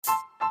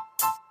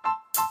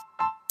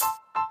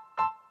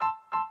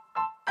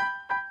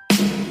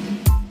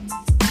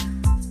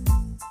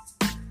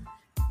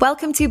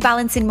Welcome to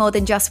Balancing More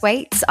Than Just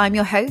Weights. I'm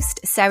your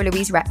host, Sarah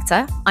Louise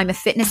Rector. I'm a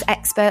fitness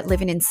expert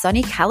living in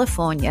sunny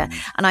California,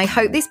 and I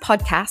hope this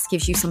podcast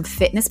gives you some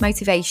fitness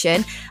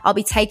motivation. I'll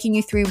be taking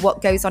you through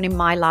what goes on in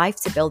my life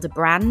to build a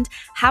brand,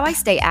 how I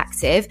stay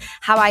active,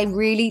 how I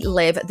really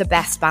live the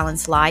best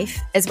balanced life,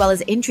 as well as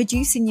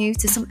introducing you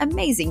to some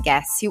amazing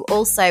guests who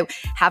also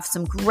have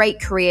some great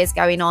careers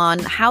going on,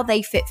 how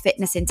they fit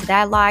fitness into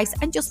their lives,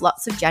 and just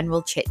lots of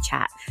general chit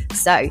chat.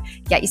 So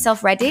get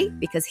yourself ready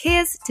because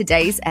here's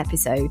today's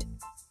episode.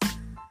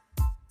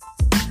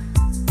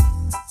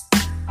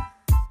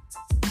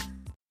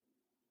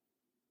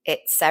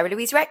 It's Sarah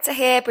Louise Rector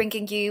here,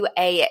 bringing you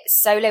a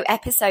solo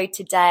episode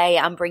today.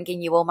 I'm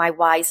bringing you all my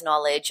wise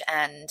knowledge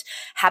and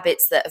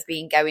habits that have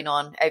been going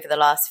on over the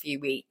last few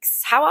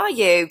weeks. How are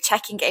you?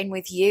 Checking in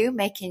with you,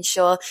 making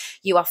sure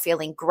you are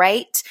feeling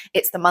great.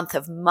 It's the month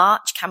of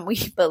March. Can we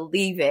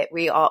believe it?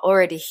 We are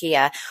already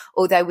here,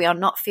 although we are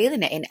not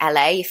feeling it in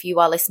LA. If you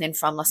are listening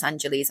from Los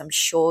Angeles, I'm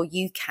sure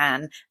you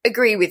can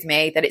agree with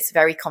me that it's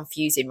very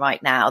confusing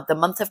right now. The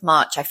month of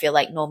March, I feel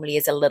like normally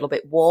is a little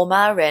bit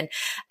warmer and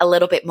a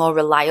little bit more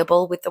reliable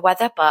with the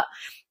weather, but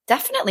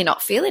definitely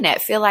not feeling it. I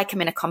feel like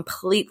I'm in a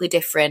completely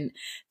different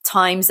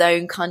time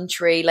zone,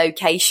 country,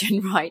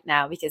 location right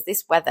now because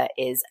this weather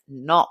is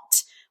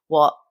not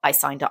what I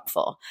signed up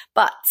for.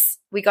 But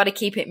we got to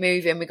keep it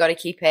moving. We got to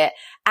keep it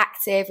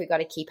active. We got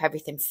to keep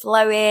everything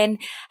flowing.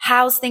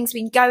 How's things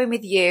been going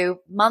with you?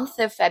 Month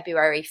of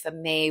February for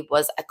me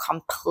was a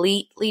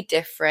completely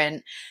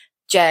different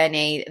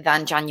journey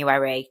than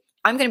January.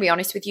 I'm going to be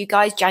honest with you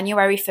guys.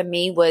 January for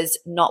me was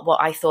not what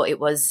I thought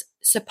it was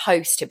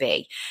supposed to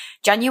be.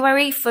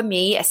 January for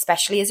me,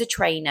 especially as a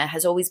trainer,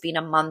 has always been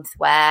a month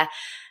where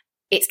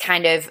it's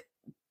kind of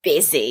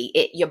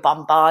busy. You're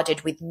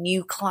bombarded with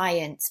new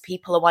clients.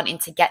 People are wanting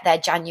to get their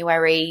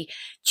January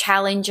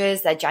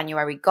challenges, their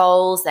January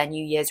goals, their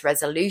New Year's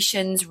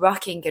resolutions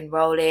rocking and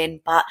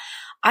rolling. But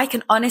I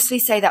can honestly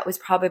say that was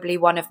probably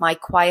one of my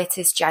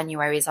quietest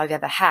Januaries I've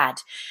ever had.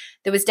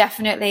 There was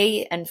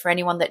definitely, and for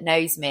anyone that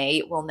knows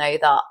me will know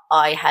that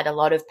I had a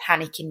lot of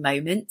panicking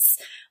moments.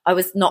 I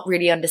was not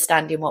really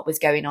understanding what was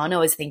going on. I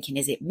was thinking,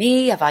 is it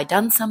me? Have I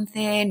done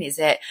something? Is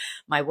it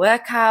my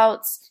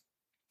workouts?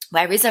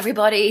 Where is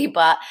everybody?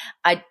 But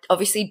I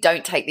obviously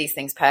don't take these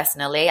things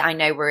personally. I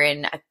know we're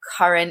in a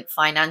current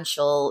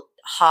financial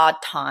hard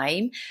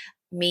time,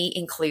 me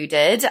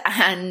included.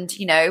 And,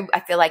 you know, I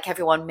feel like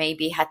everyone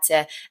maybe had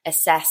to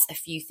assess a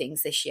few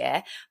things this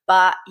year.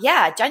 But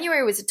yeah,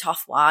 January was a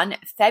tough one.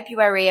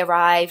 February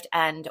arrived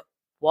and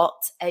what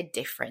a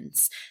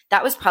difference.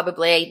 That was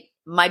probably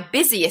my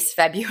busiest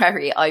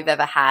February I've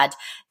ever had.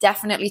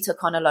 Definitely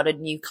took on a lot of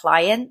new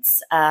clients,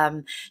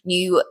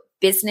 new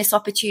business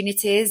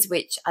opportunities,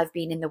 which I've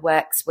been in the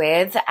works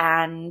with,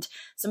 and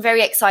some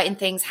very exciting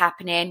things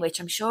happening, which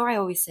I'm sure I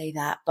always say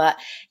that. But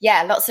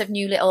yeah, lots of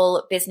new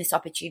little business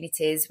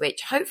opportunities,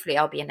 which hopefully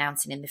I'll be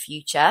announcing in the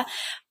future.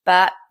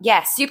 But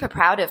yeah, super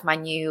proud of my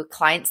new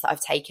clients that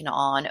I've taken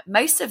on.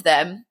 Most of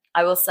them,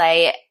 I will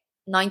say,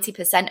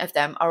 90% of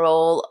them are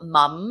all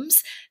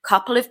mums,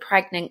 couple of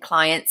pregnant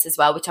clients as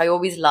well, which I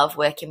always love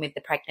working with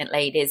the pregnant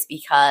ladies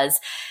because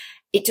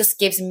it just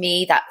gives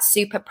me that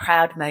super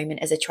proud moment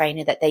as a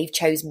trainer that they've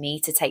chosen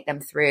me to take them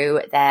through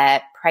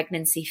their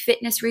pregnancy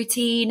fitness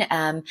routine,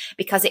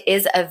 because it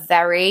is a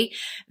very,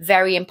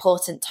 very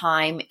important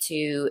time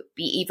to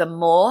be even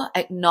more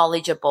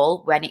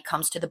knowledgeable when it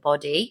comes to the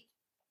body.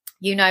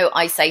 You know,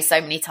 I say so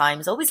many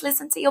times, always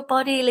listen to your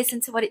body, listen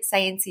to what it's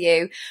saying to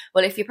you.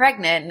 Well, if you're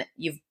pregnant,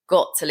 you've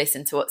got to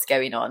listen to what's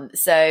going on.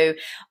 So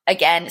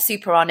again,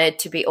 super honored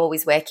to be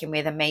always working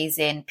with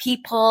amazing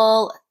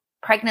people,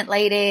 pregnant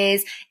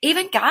ladies,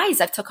 even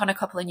guys. I've took on a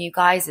couple of new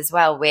guys as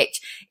well,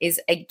 which is,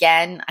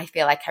 again, I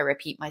feel like I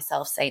repeat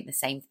myself saying the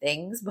same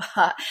things,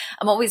 but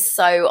I'm always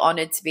so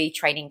honored to be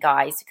training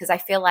guys because I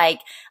feel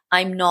like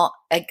I'm not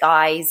a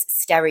guy's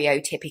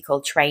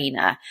stereotypical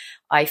trainer.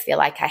 I feel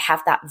like I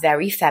have that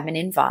very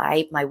feminine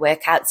vibe. My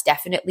workouts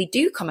definitely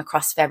do come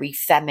across very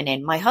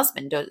feminine. My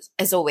husband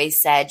has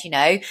always said, you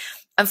know,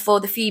 and for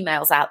the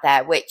females out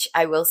there, which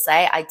I will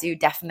say, I do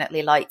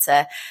definitely like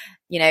to,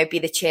 you know, be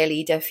the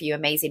cheerleader for you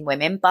amazing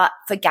women. But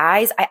for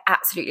guys, I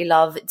absolutely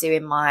love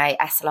doing my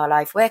SLR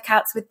Life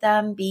workouts with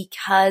them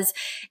because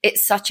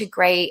it's such a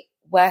great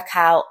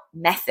workout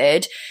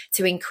method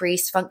to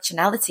increase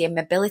functionality and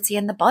mobility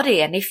in the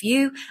body. And if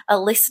you are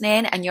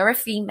listening and you're a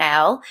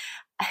female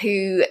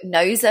who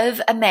knows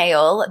of a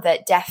male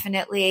that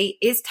definitely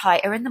is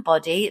tighter in the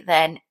body,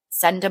 then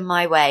send them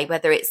my way,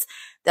 whether it's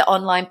the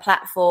online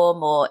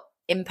platform or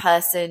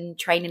in-person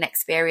training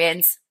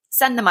experience.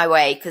 Send them my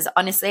way because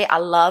honestly, I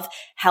love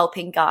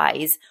helping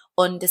guys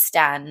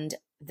understand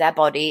their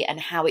body and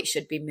how it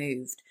should be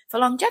moved for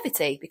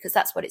longevity because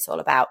that's what it's all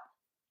about.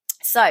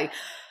 So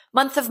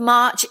month of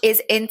March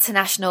is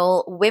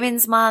International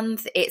Women's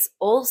Month. It's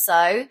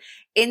also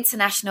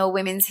International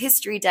Women's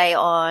History Day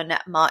on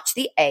March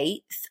the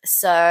 8th.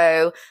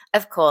 So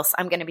of course,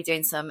 I'm going to be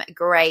doing some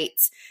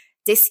great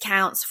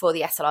discounts for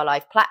the SLR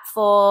Live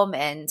platform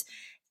and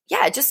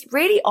yeah, just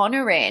really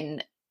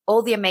honoring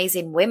all the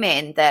amazing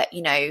women that,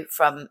 you know,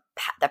 from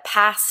the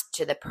past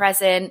to the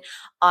present.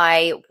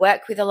 I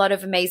work with a lot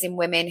of amazing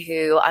women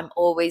who I'm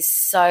always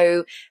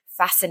so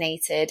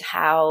fascinated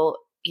how,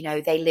 you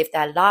know, they live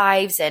their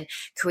lives and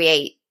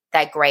create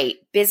their great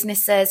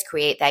businesses,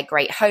 create their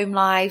great home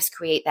lives,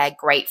 create their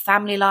great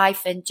family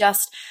life. And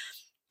just,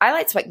 I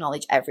like to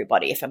acknowledge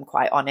everybody, if I'm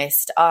quite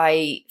honest.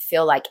 I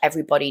feel like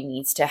everybody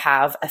needs to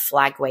have a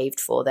flag waved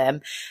for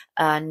them.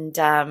 And,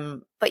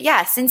 but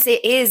yeah, since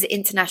it is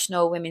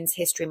International Women's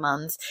History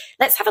Month,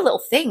 let's have a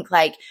little think,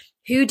 like,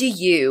 who do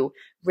you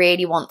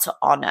really want to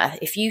honor?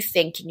 If you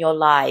think in your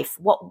life,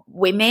 what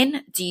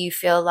women do you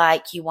feel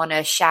like you want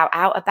to shout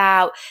out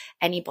about?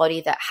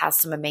 Anybody that has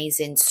some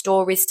amazing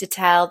stories to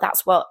tell?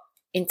 That's what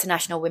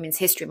International Women's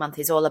History Month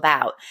is all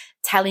about,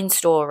 telling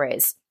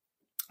stories.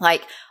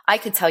 Like, I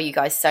could tell you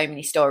guys so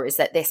many stories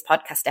that this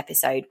podcast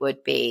episode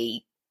would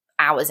be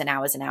hours and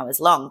hours and hours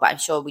long, but I'm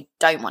sure we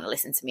don't want to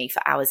listen to me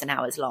for hours and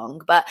hours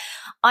long. But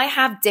I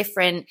have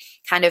different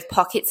kind of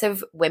pockets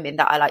of women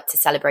that I like to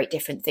celebrate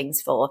different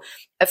things for.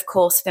 Of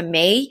course, for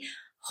me,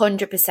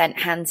 100%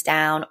 hands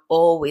down,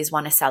 always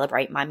want to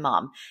celebrate my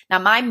mum. Now,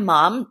 my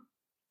mum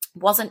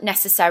wasn't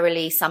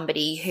necessarily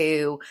somebody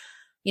who,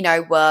 you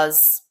know,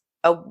 was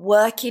a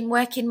working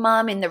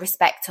mum in the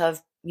respect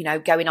of, you know,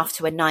 going off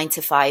to a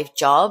 9-to-5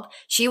 job.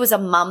 She was a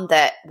mum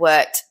that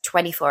worked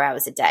 24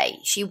 hours a day.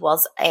 She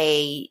was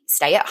a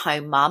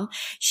stay-at-home mum.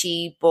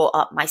 She brought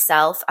up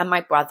myself and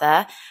my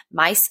brother.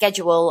 My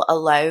schedule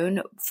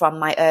alone from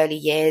my early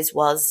years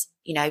was,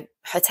 you know,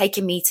 her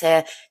taking me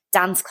to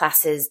dance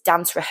classes,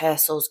 dance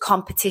rehearsals,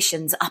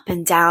 competitions up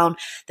and down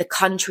the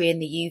country in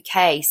the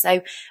UK.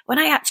 So when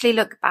I actually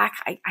look back,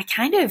 I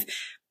kind of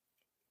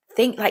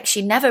think like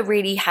she never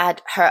really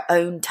had her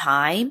own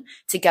time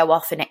to go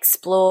off and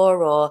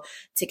explore or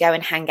to go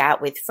and hang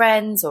out with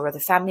friends or other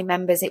family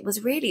members. It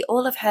was really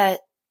all of her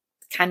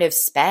kind of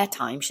spare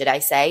time, should I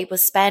say,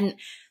 was spent,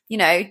 you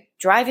know,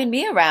 driving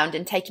me around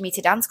and taking me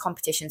to dance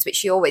competitions, which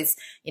she always,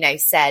 you know,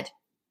 said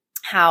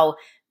how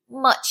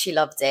much she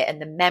loved it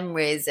and the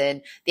memories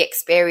and the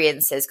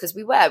experiences, because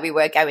we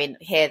were going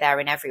here, there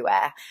and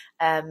everywhere.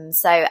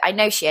 So I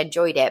know she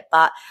enjoyed it,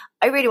 but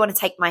I really want to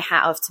take my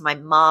hat off to my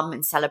mum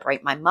and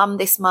celebrate my mum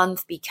this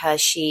month, because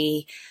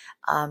she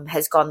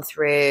has gone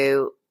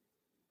through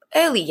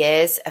early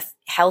years of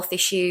health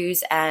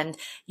issues and,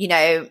 you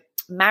know,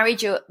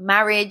 marriage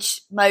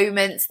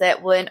moments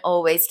that weren't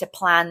always to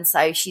plan.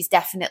 So she's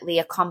definitely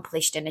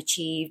accomplished and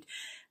achieved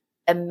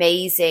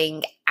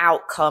amazing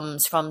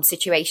outcomes from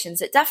situations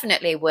that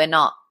definitely were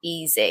not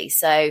easy.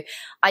 So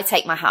I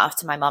take my hat off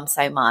to my mum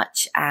so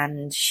much,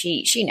 and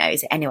she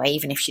knows it anyway.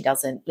 Even if she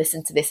doesn't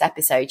listen to this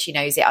episode, she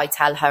knows it. I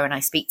tell her and I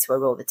speak to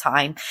her all the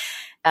time.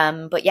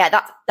 But yeah,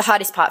 that's the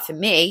hardest part for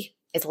me,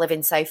 is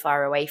living so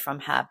far away from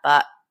her.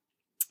 But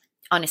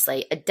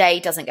honestly, a day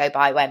doesn't go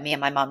by where me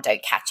and my mum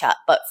don't catch up.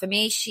 But for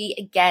me, she,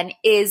 again,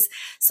 is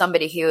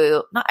somebody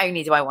who not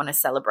only do I want to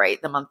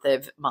celebrate the month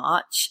of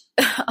March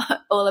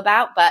all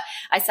about, but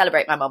I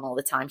celebrate my mum all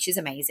the time. She's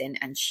amazing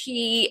and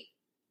she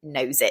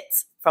knows it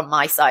from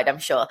my side, I'm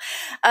sure.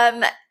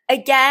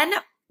 Again,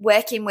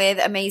 working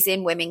with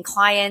amazing women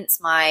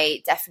clients,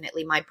 my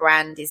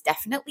brand is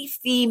definitely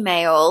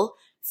female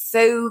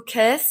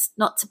focused,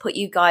 not to put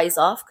you guys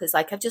off, because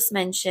like I've just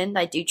mentioned,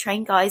 I do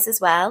train guys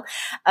as well.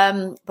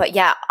 But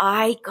yeah,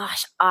 I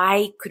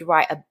could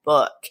write a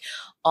book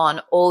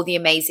on all the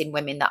amazing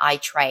women that I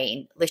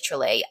train.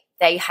 Literally,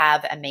 they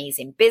have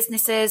amazing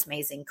businesses,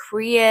 amazing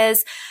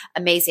careers,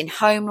 amazing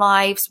home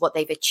lives, what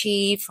they've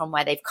achieved from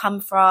where they've come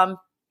from.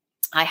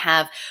 I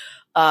have,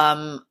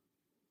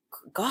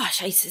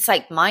 it's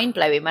like mind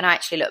blowing when I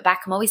actually look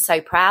back. I'm always so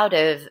proud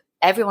of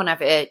everyone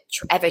I've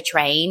ever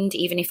trained.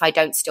 Even if I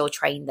don't still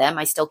train them,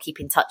 I still keep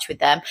in touch with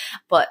them.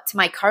 But to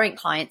my current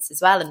clients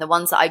as well, and the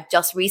ones that I've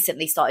just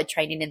recently started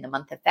training in the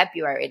month of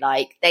February,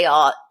 like they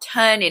are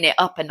turning it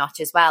up a notch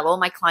as well. All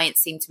my clients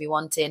seem to be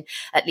wanting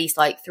at least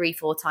like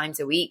 3-4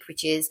 times a week,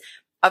 which is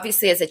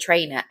obviously, as a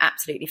trainer,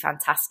 absolutely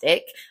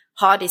fantastic.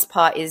 Hardest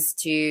part is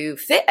to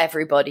fit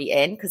everybody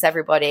in, because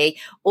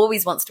everybody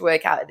always wants to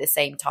work out at the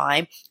same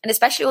time. And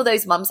especially all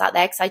those mums out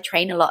there, because I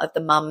train a lot of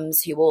the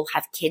mums who all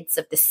have kids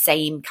of the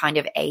same kind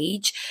of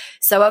age.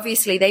 So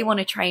obviously they want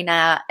to train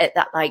out at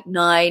that like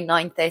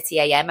 9:30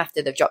 a.m.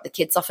 after they've dropped the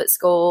kids off at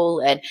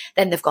school. And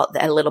then they've got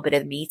a little bit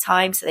of me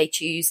time. So they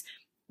choose,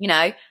 you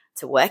know,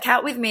 to work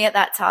out with me at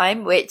that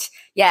time, which,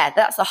 yeah,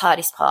 that's the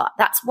hardest part.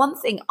 That's one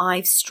thing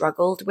I've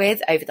struggled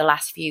with over the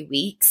last few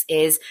weeks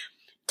is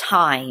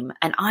time.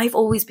 And I've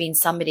always been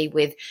somebody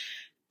with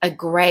a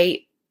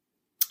great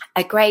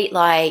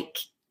like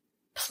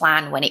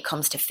plan when it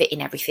comes to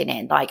fitting everything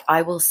in. Like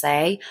I will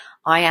say,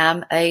 I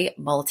am a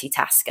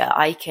multitasker.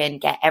 I can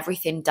get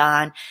everything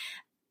done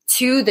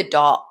to the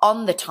dot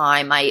on the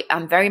time.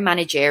 I'm very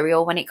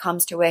managerial when it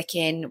comes to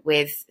working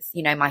with,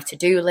 you know, my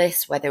to-do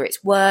list, whether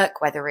it's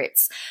work, whether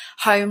it's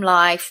home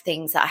life,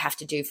 things that I have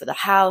to do for the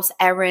house,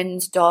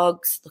 errands,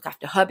 dogs, look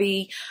after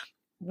hubby,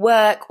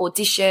 work,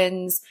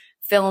 auditions,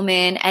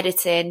 filming,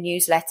 editing,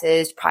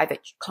 newsletters, private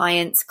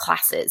clients,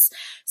 classes.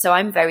 So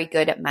I'm very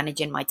good at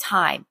managing my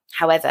time.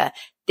 However,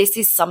 this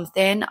is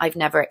something I've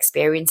never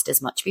experienced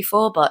as much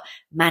before, but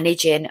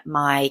managing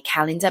my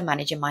calendar,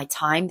 managing my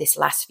time this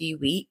last few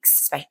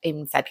weeks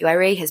in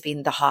February has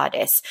been the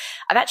hardest.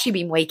 I've actually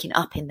been waking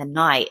up in the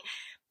night,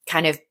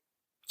 kind of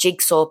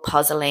jigsaw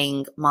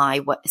puzzling my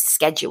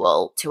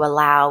schedule to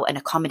allow and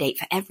accommodate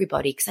for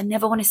everybody, because I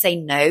never want to say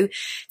no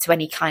to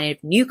any kind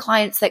of new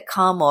clients that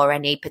come or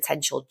any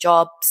potential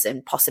jobs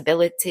and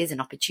possibilities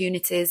and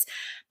opportunities.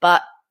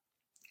 But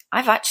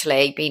I've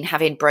actually been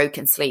having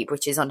broken sleep,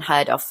 which is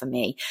unheard of for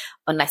me,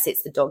 unless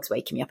it's the dogs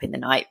waking me up in the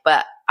night.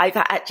 But I've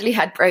actually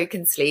had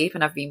broken sleep,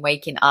 and I've been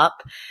waking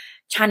up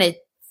trying to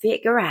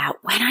figure out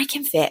when I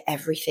can fit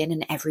everything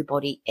and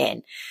everybody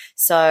in.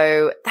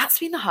 So that's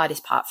been the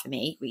hardest part for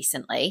me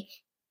recently.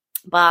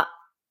 But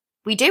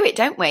we do it,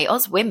 don't we?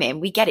 Us women,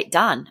 we get it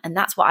done. And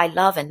that's what I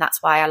love. And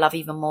that's why I love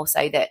even more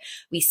so that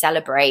we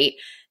celebrate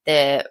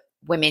the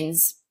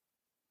Women's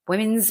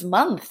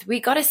Month. We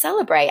got to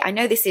celebrate. I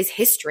know this is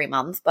History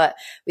Month, but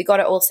we got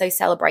to also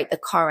celebrate the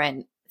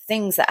current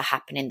things that are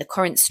happening, the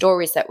current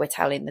stories that we're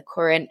telling, the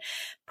current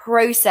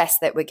process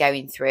that we're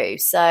going through.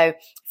 So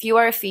if you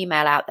are a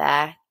female out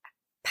there,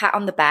 pat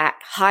on the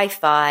back, high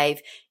five,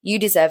 you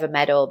deserve a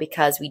medal,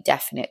 because we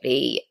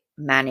definitely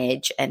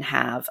manage and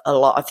have a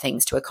lot of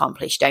things to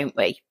accomplish, don't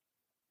we?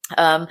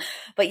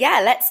 But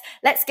yeah,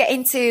 let's get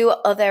into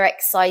other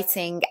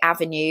exciting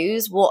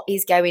avenues. What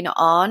is going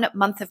on?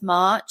 Month of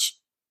March.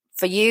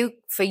 For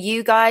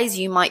you guys,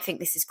 you might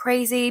think this is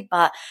crazy,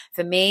 but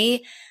for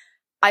me,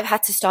 I've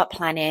had to start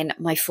planning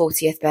my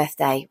 40th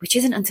birthday, which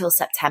isn't until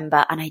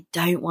September, and I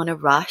don't want to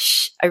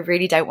rush. I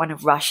really don't want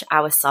to rush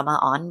our summer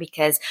on,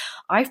 because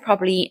I've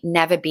probably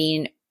never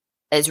been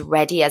as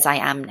ready as I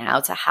am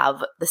now to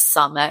have the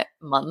summer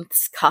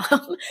months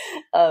come.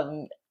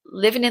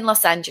 Living in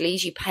Los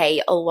Angeles, you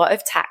pay a lot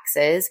of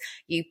taxes.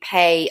 You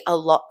pay a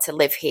lot to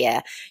live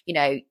here. You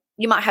know,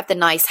 you might have the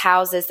nice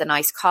houses, the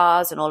nice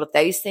cars, and all of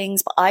those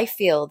things, but I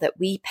feel that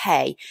we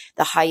pay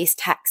the highest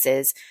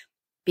taxes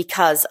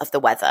because of the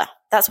weather.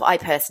 That's what I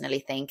personally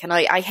think. And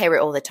I hear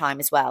it all the time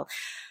as well.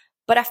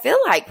 But I feel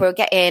like we're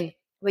getting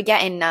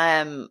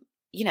the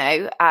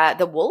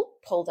wool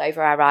pulled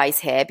over our eyes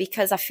here,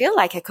 because I feel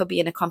like I could be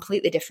in a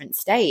completely different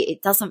state.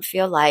 It doesn't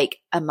feel like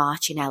a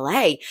March in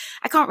LA.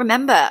 I can't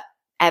remember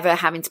ever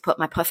having to put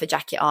my puffer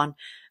jacket on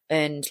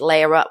and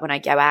layer up when I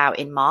go out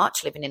in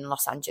March, living in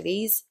Los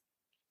Angeles.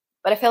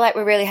 But I feel like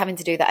we're really having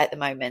to do that at the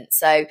moment.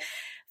 So I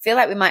feel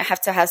like we might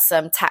have to have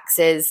some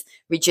taxes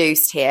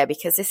reduced here,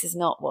 because this is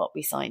not what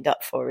we signed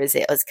up for, is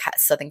it, as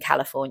Southern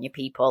California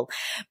people?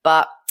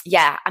 But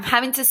yeah, I'm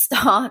having to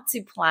start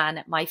to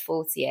plan my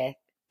 40th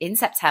in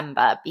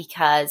September,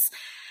 because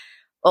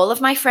all of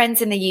my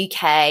friends in the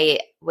UK,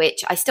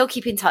 which I still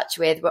keep in touch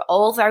with, we're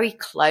all very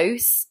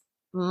close,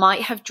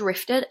 might have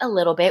drifted a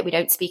little bit. We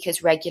don't speak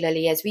as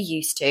regularly as we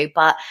used to,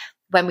 but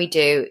when we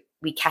do,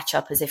 we catch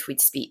up as if we'd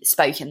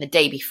spoken the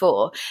day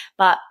before.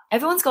 But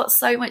everyone's got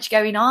so much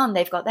going on.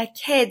 They've got their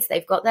kids,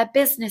 they've got their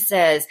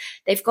businesses,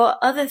 they've got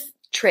other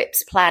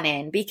trips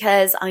planning,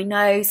 because I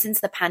know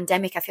since the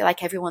pandemic, I feel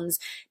like everyone's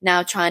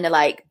now trying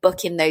to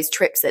book in those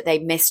trips that they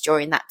missed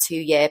during that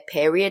 2-year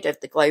period of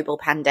the global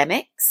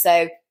pandemic. So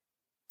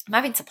I'm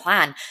having to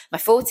plan my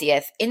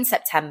 40th in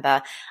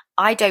September.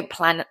 I don't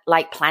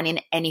planning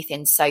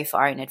anything so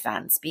far in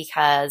advance,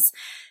 because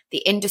the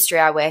industry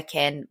I work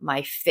in,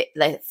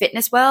 the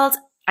fitness world,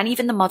 and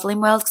even the modeling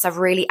world, because I've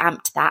really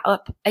amped that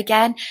up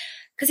again,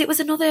 because it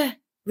was another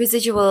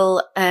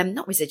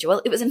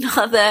it was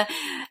another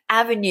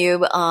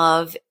avenue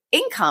of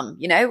income,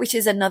 which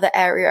is another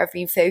area I've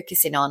been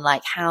focusing on,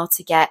 like how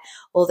to get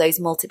all those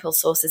multiple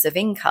sources of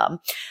income.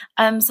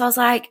 So I was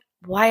like,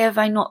 why have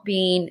I not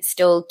been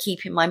still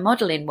keeping my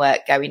modeling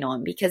work going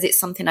on? Because it's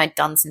something I'd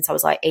done since I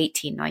was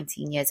 18,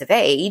 19 years of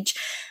age,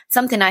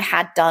 something I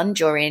had done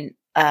during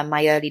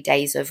my early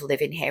days of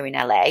living here in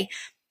LA.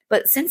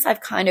 But since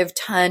I've kind of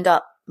turned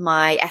up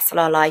my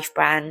SLR Life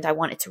brand, I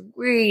wanted to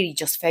really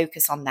just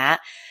focus on that.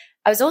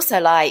 I was also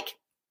like,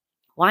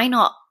 why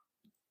not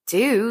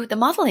do the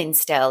modeling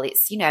still?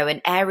 It's,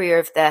 an area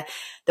of the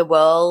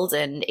world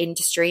and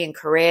industry and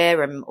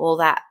career and all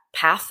that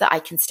path that I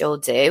can still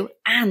do.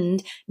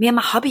 And me and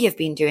my hubby have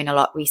been doing a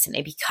lot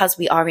recently, because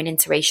we are an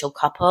interracial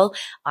couple.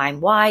 I'm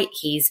white,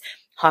 he's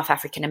half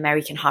African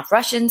American, half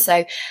Russian. So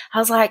I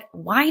was like,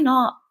 why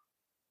not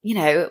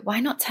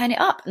turn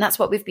it up? And that's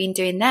what we've been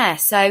doing there.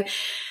 So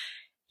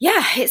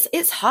yeah,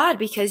 it's hard,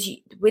 because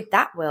with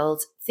that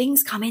world,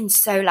 things come in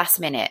so last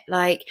minute.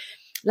 Like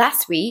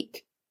last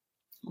week,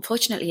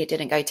 unfortunately, it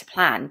didn't go to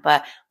plan,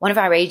 but one of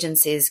our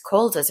agencies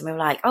called us and we were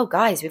like, oh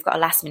guys, we've got a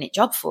last minute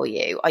job for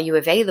you. Are you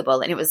available?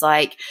 And it was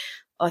I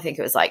think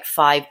it was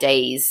 5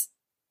 days,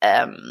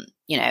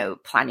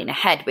 planning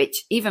ahead,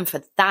 which even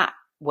for that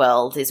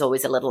world is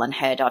always a little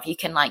unheard of. You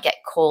can get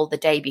called the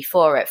day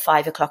before at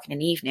 5 o'clock in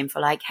the evening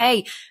for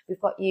hey, we've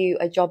got you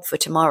a job for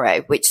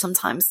tomorrow, which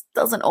sometimes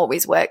doesn't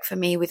always work for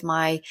me with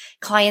my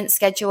client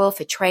schedule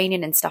for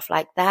training and stuff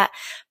like that.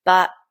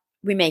 But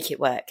we make it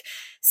work.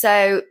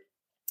 So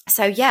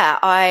yeah,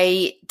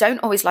 I don't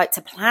always like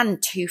to plan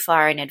too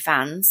far in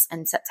advance.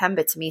 And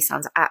September to me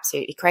sounds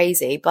absolutely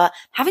crazy, but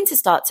having to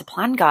start to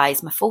plan,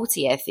 guys, my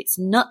 40th, it's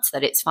nuts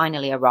that it's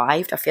finally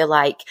arrived. I feel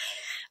like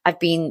I've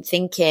been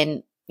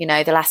thinking,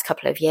 the last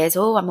couple of years,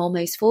 I'm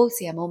almost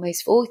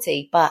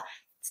 40, but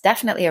it's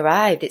definitely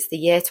arrived. It's the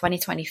year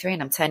 2023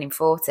 and I'm turning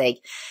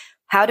 40.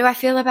 How do I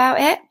feel about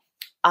it?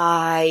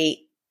 I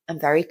am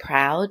very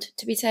proud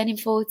to be turning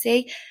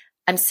 40.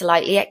 I'm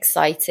slightly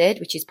excited,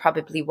 which is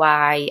probably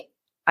why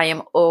I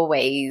am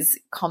always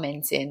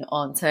commenting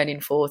on turning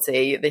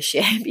 40 this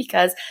year,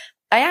 because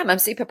I'm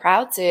super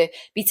proud to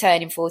be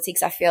turning 40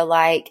 because I feel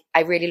like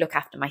I really look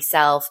after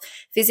myself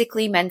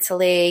physically,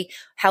 mentally,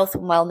 health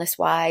and wellness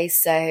wise.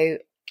 So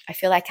I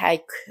feel like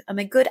I'm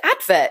a good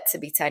advert to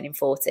be turning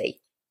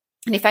 40.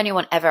 And if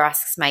anyone ever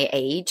asks my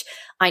age,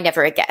 I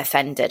never get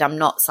offended. I'm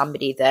not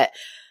somebody that,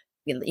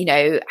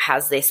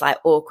 has this like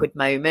awkward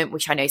moment,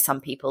 which I know some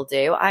people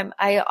do. I'm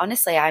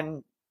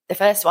the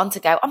first one to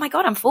go, oh my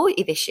God, I'm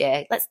 40 this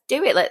year. Let's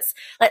do it. Let's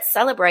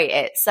celebrate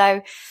it.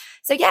 So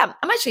yeah,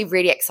 I'm actually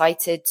really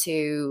excited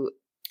to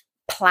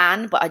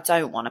plan, but I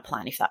don't want to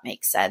plan, if that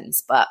makes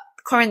sense. But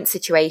the current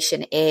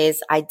situation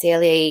is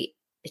ideally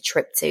a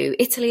trip to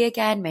Italy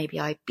again, maybe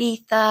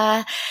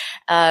Ibiza.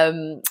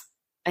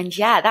 And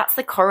yeah, that's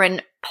the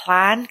current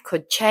plan.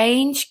 Could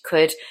change,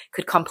 could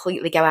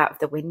completely go out of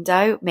the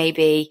window.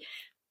 Maybe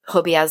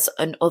hubby has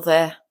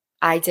another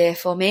idea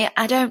for me.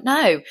 I don't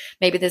know.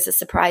 Maybe there's a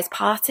surprise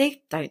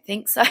party. Don't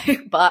think so,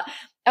 but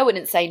I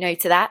wouldn't say no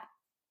to that.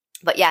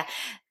 But yeah,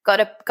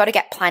 gotta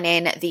get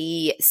planning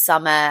the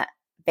summer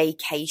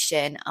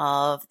vacation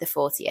of the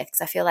 40th,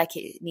 because I feel like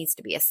it needs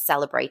to be a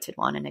celebrated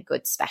one and a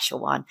good special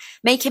one.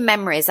 Making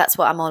memories, that's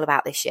what I'm all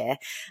about this year.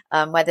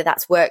 Whether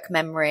that's work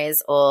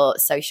memories or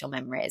social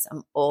memories,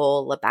 I'm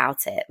all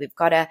about it. We've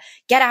got to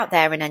get out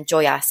there and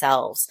enjoy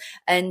ourselves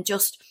and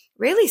just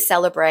really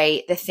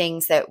celebrate the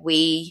things that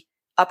we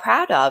are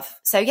proud of.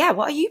 So yeah,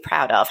 what are you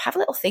proud of? Have a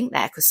little think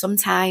there, because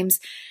sometimes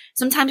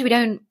we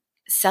don't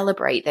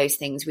celebrate those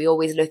things. We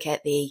always look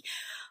at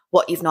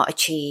what you've not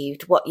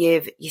achieved, what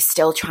you're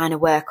still trying to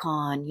work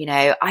on.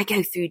 I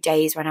go through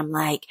days when I'm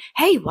like,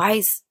 hey, why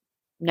is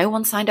no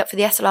one signed up for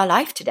the SLR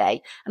Live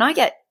today? And I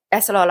get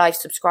SLR Live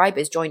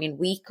subscribers joining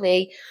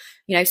weekly,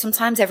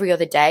 sometimes every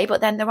other day.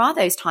 But then there are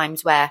those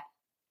times where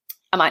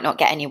I might not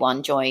get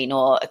anyone join,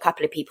 or a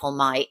couple of people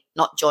might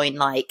not join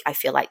like I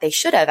feel like they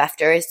should have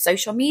after a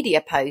social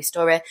media post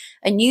or a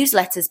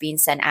newsletter's been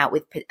sent out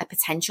with a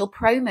potential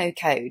promo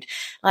code.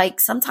 Like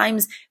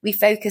sometimes we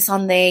focus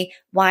on the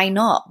why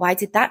not? Why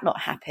did that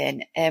not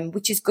happen?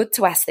 Which is good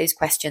to ask those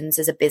questions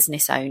as a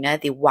business owner,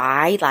 the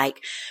why,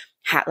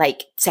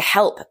 to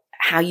help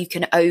how you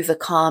can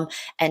overcome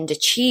and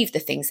achieve the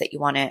things that you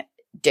want to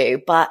do.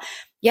 But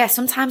yeah,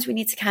 sometimes we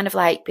need to kind of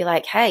be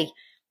like, hey,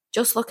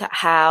 just look at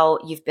how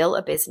you've built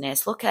a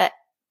business. Look at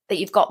that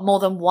you've got more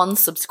than one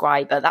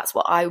subscriber. That's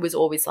what I was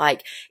always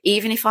like.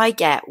 Even if I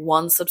get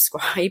one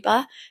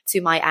subscriber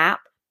to my app,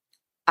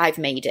 I've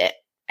made it.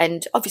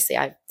 And obviously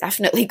I've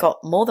definitely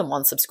got more than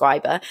one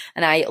subscriber,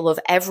 and I love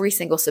every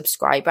single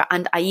subscriber.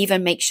 And I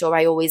even make sure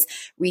I always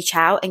reach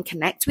out and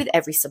connect with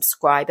every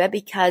subscriber,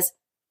 because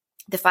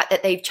the fact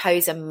that they've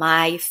chosen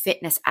my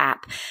fitness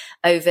app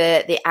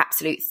over the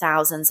absolute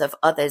thousands of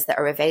others that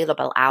are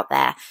available out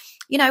there,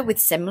 with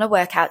similar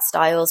workout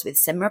styles, with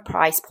similar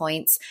price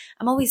points.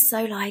 I'm always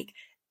so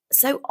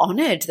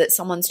honored that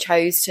someone's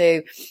chose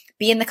to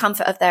be in the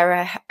comfort of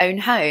their own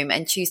home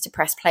and choose to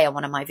press play on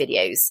one of my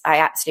videos. I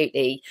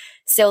absolutely,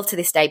 still to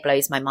this day,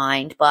 blows my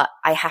mind, but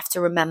I have to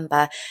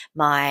remember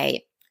my,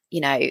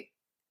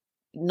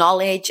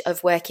 knowledge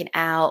of working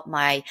out,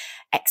 my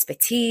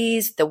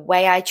expertise, the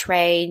way I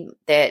train,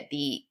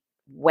 the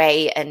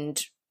way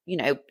and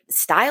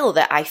style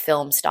that I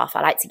film stuff.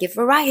 I like to give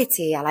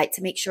variety. I like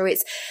to make sure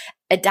it's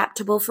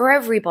adaptable for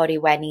everybody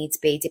where needs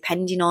be,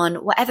 depending on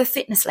whatever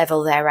fitness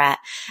level they're at,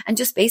 and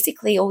just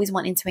basically always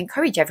wanting to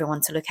encourage everyone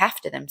to look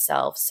after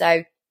themselves.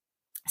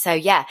 So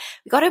yeah,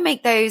 we got to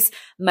make those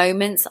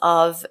moments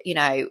of,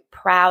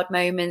 proud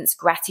moments,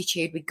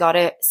 gratitude. We got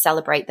to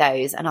celebrate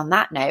those. And on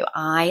that note,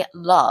 I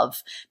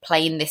love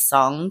playing this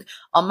song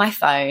on my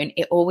phone.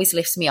 It always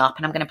lifts me up,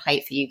 and I'm going to play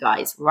it for you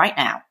guys right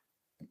now.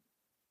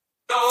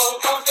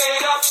 Don't pump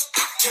it up.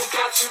 You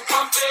got to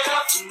pump it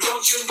up.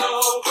 Don't you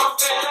know? Pump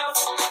it up.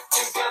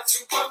 You got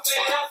to pump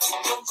it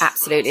up.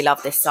 Absolutely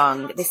love this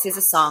song. This is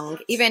a song,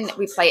 even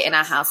we play it in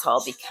our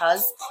household,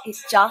 because it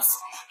just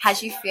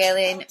has you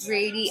feeling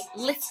really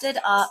lifted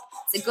up.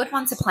 It's a good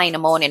one to play in the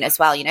morning as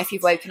well. If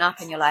you've woken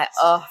up and you're like,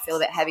 oh, I feel a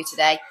bit heavy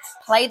today,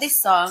 play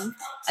this song,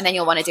 and then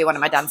you'll want to do one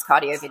of my dance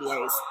cardio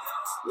videos.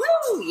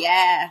 Woo!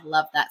 Yeah,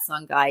 love that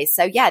song, guys.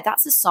 So yeah,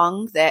 that's a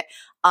song that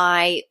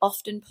I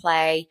often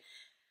play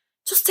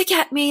just to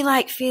get me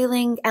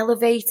feeling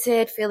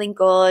elevated, feeling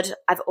good.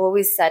 I've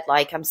always said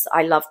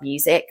I love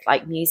music.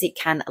 Music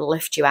can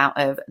lift you out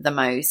of the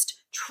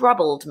most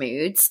troubled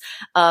moods.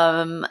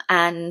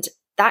 And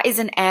that is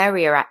an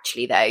area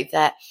actually though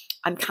that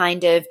I'm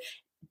kind of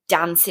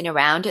dancing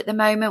around at the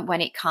moment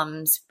when it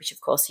comes, which of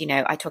course, you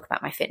know, I talk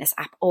about my fitness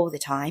app all the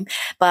time,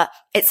 but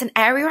it's an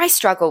area I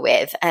struggle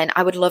with and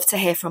I would love to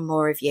hear from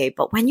more of you.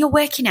 But when you're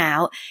working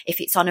out, if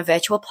it's on a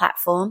virtual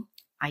platform,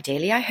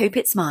 ideally, I hope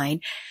it's mine.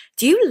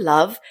 Do you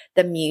love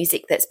the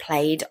music that's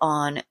played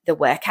on the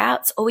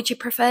workouts, or would you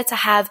prefer to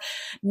have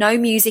no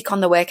music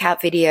on the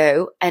workout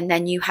video and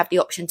then you have the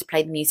option to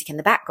play the music in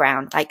the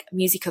background, like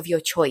music of your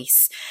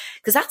choice?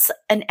 Because that's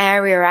an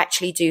area I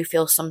actually do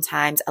feel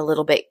sometimes a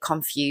little bit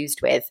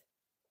confused with.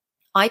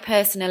 I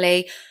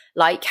personally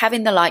like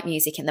having the light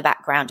music in the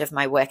background of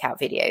my workout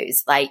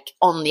videos, like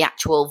on the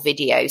actual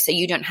video. So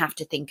you don't have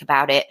to think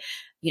about it,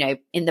 you know,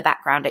 in the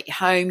background at your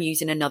home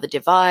using another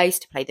device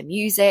to play the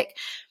music.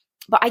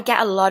 But I get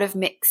a lot of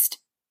mixed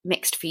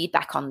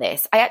feedback on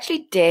this. I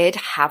actually did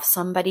have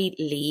somebody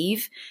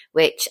leave,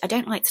 which I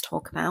don't like to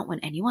talk about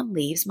when anyone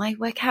leaves my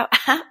workout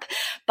app,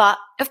 but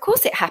of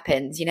course it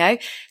happens, you know.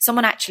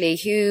 Someone actually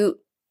who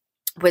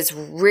was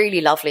really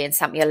lovely and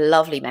sent me a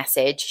lovely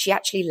message. She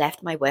actually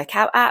left my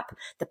workout app,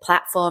 the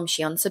platform.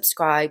 She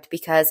unsubscribed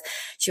because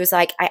she was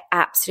like, I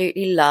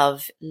absolutely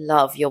love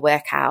your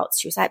workouts.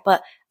 She was like,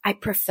 but I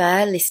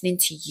prefer listening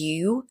to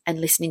you and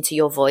listening to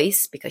your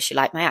voice, because she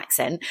liked my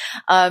accent.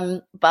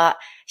 But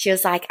she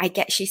was like,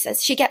 she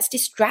says she gets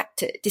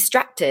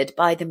distracted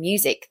by the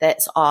music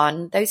that's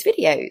on those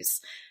videos.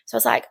 So I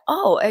was like,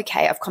 oh,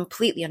 okay, I've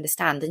completely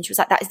understand. And she was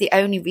like, that is the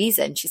only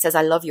reason. She says,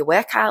 I love your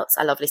workouts.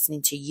 I love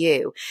listening to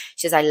you.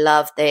 She says, I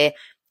love the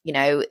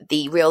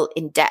real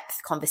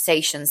in-depth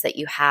conversations that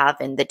you have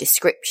and the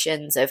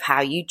descriptions of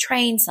how you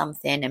train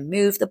something and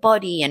move the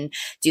body and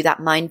do that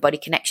mind-body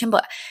connection.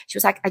 But she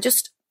was like,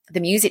 the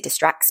music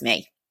distracts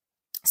me.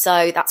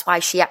 So that's why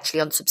she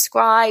actually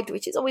unsubscribed,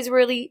 which is always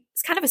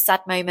it's kind of a sad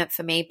moment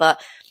for me, but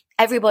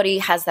everybody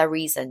has their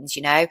reasons,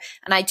 you know,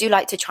 and I do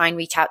like to try and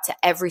reach out to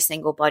every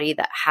single body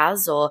that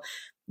has, or,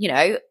 you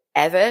know,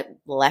 ever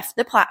left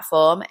the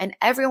platform, and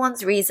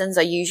everyone's reasons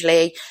are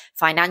usually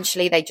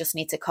financially, they just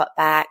need to cut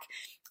back,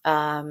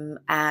 or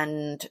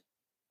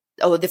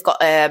they've got,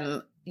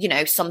 you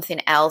know, something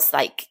else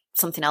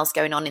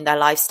going on in their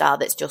lifestyle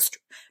that's just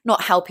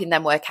not helping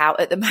them work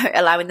out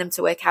allowing them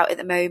to work out at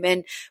the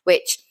moment,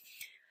 which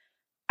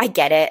I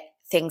get it.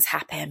 Things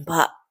happen,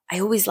 but I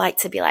always like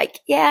to be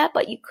like, yeah,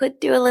 but you could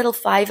do a little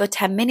 5 or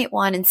 10 minute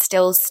one and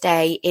still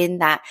stay in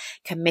that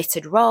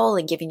committed role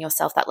and giving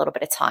yourself that little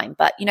bit of time.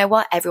 But you know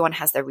what? Everyone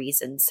has their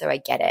reasons, so I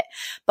get it.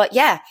 But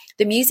yeah,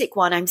 the music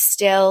one, I'm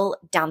still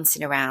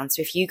dancing around.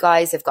 So if you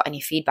guys have got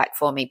any feedback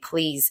for me,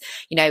 please,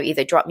 you know,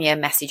 either drop me a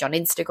message on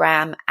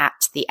Instagram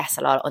at the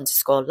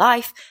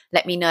SLR_life.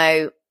 Let me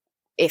know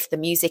if the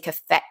music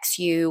affects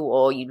you,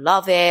 or you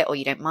love it, or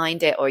you don't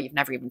mind it, or you've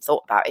never even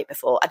thought about it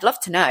before. I'd love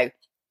to know.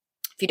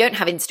 If you don't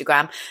have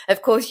Instagram,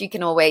 of course, you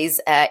can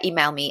always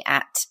email me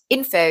at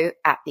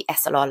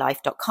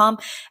info@theslrlife.com.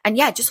 And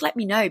yeah, just let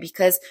me know,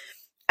 because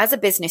as a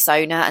business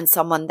owner and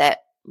someone that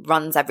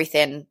runs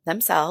everything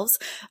themselves,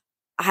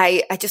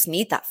 I just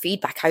need that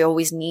feedback. I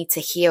always need to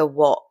hear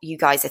what you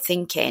guys are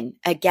thinking.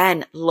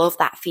 Again, love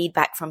that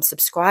feedback from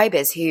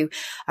subscribers who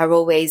are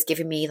always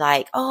giving me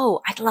like,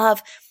 oh, I'd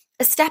love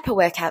a stepper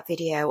workout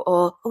video,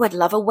 or oh, I'd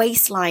love a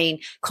waistline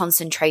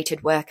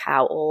concentrated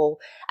workout, or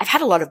I've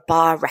had a lot of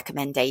bar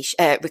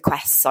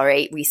requests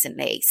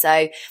recently.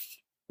 So,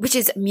 which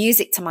is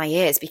music to my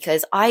ears,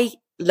 because I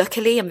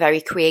luckily am very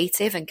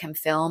creative and can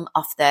film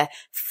off the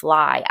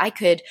fly. I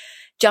could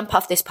jump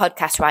off this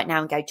podcast right now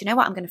and go, do you know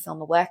what? I'm going to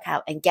film a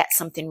workout and get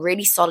something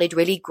really solid,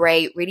 really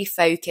great, really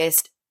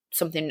focused,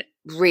 something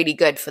really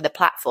good for the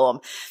platform.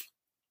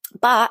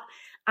 But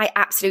I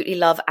absolutely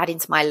love adding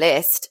to my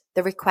list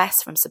the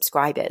requests from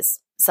subscribers.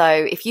 So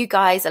if you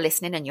guys are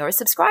listening and you're a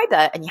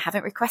subscriber and you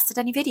haven't requested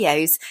any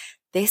videos,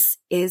 this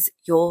is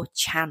your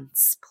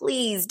chance.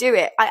 Please do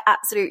it. I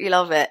absolutely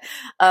love it.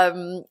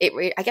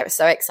 I get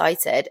so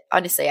excited.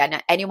 Honestly, I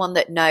know anyone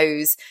that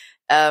knows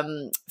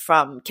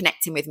from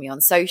connecting with me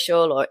on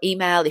social or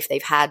email, if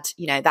they've had,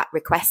 you know, that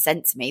request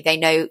sent to me, they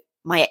know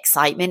my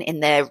excitement in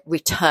their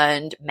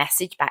returned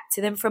message back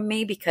to them from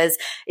me, because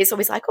it's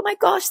always like, oh my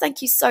gosh,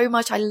 thank you so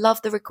much. I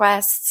love the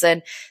requests.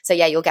 And so,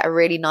 yeah, you'll get a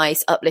really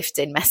nice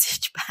uplifting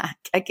message back.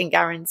 I can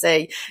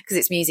guarantee, because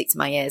it's music to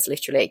my ears,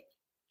 literally.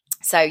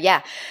 So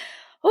yeah.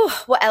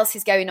 Oh, what else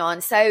is going on?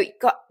 So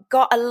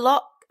got a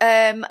lot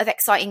of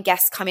exciting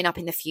guests coming up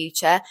in the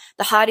future.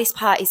 The hardest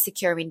part is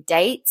securing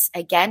dates.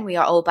 Again, we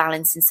are all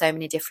balancing so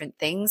many different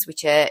things,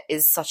 which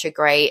is such a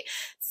great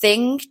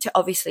thing to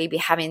obviously be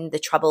having the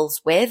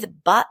troubles with.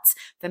 But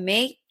for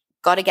me,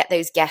 got to get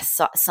those guests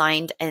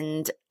signed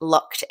and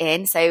locked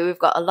in. So we've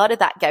got a lot of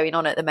that going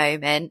on at the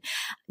moment.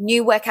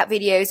 New workout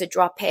videos are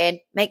dropping.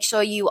 Make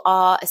sure you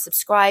are a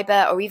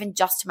subscriber, or even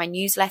just to my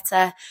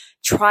newsletter.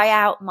 Try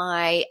out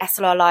my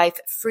SLR Life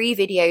free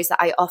videos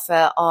that I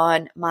offer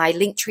on my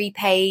Linktree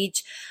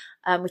page,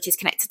 which is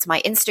connected to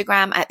my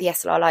Instagram at the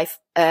SLR Life,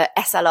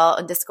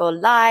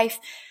 SLR_life.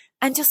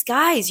 And just,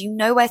 guys, you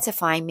know where to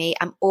find me.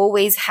 I'm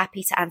always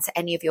happy to answer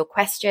any of your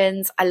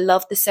questions. I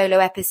love the solo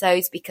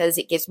episodes because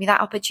it gives me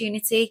that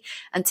opportunity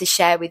and to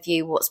share with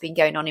you what's been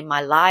going on in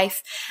my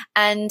life.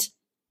 And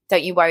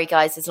don't you worry,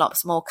 guys. There's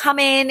lots more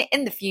coming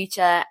in the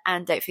future.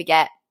 And don't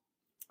forget,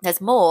 there's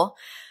more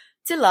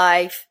to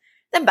life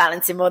than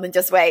balancing more than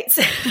just weights.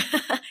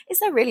 Is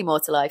there really more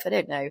to life? I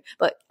don't know.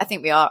 But I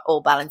think we are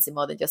all balancing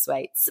more than just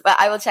weights. But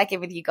I will check in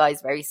with you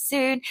guys very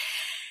soon.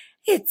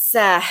 It's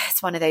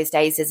one of those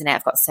days, isn't it?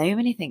 I've got so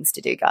many things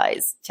to do,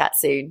 guys. Chat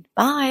soon.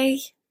 Bye.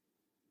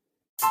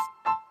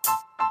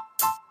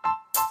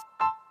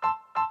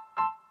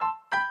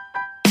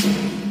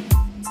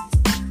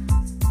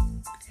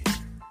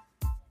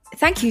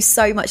 Thank you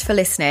so much for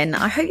listening.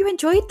 I hope you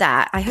enjoyed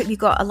that. I hope you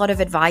got a lot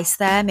of advice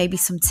there, maybe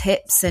some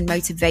tips and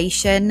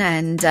motivation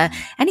and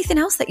anything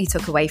else that you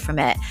took away from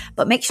it.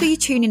 But make sure you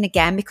tune in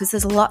again because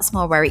there's lots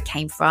more where it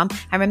came from.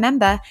 And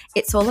remember,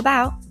 it's all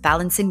about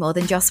balancing more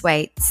than just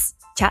weights.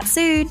 Chat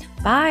soon.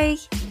 Bye.